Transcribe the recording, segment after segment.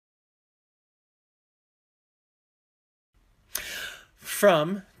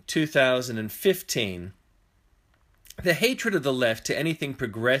From 2015. The hatred of the left to anything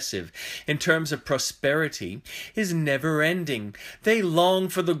progressive in terms of prosperity is never-ending. They long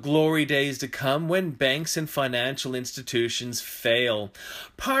for the glory days to come when banks and financial institutions fail.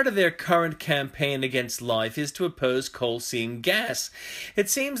 Part of their current campaign against life is to oppose coal seam gas. It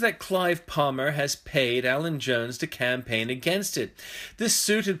seems that Clive Palmer has paid Alan Jones to campaign against it. This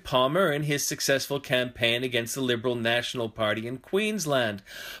suited Palmer in his successful campaign against the Liberal National Party in Queensland.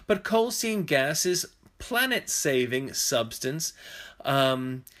 But coal seam gas is planet-saving substance.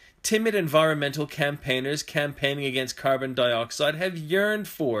 Timid environmental campaigners campaigning against carbon dioxide have yearned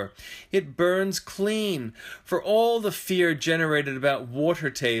for. It burns clean. For all the fear generated about water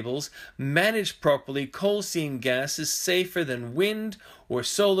tables, managed properly, coal seam gas is safer than wind or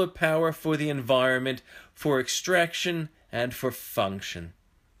solar power for the environment, for extraction and for function.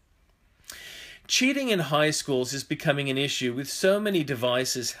 Cheating in high schools is becoming an issue, with so many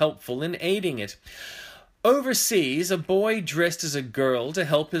devices helpful in aiding it. Overseas, a boy dressed as a girl to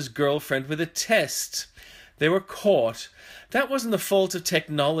help his girlfriend with a test. They were caught. That wasn't the fault of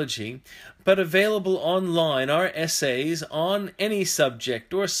technology, but available online are essays on any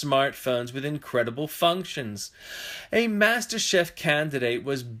subject or smartphones with incredible functions. A Masterchef candidate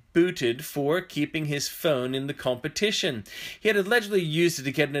was booted for keeping his phone in the competition. He had allegedly used it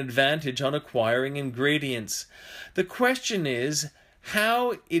to get an advantage on acquiring ingredients. The question is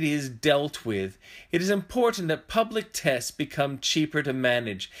how it is dealt with. It is important that public tests become cheaper to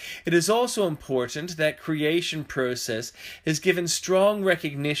manage. It is also important that creation process is given strong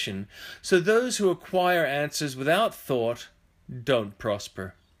recognition, so those who acquire answers without thought don't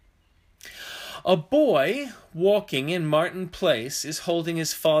prosper. A boy walking in Martin Place is holding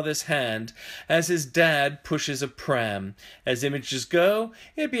his father's hand as his dad pushes a pram. As images go,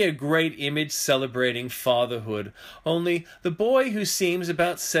 it'd be a great image celebrating fatherhood. Only the boy, who seems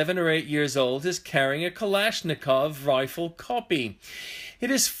about 7 or 8 years old, is carrying a Kalashnikov rifle copy. It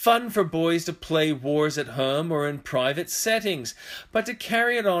is fun for boys to play wars at home or in private settings, but to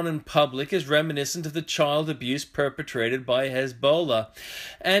carry it on in public is reminiscent of the child abuse perpetrated by Hezbollah.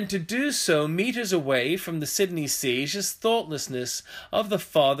 And to do so meters away from the Sydney siege is thoughtlessness of the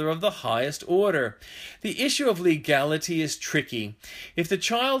father of the highest order. The issue of legality is tricky. If the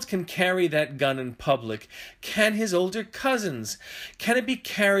child can carry that gun in public, can his older cousins? Can it be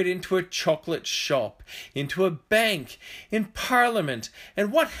carried into a chocolate shop, into a bank, in Parliament?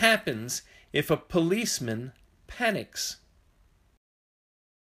 And what happens if a policeman panics?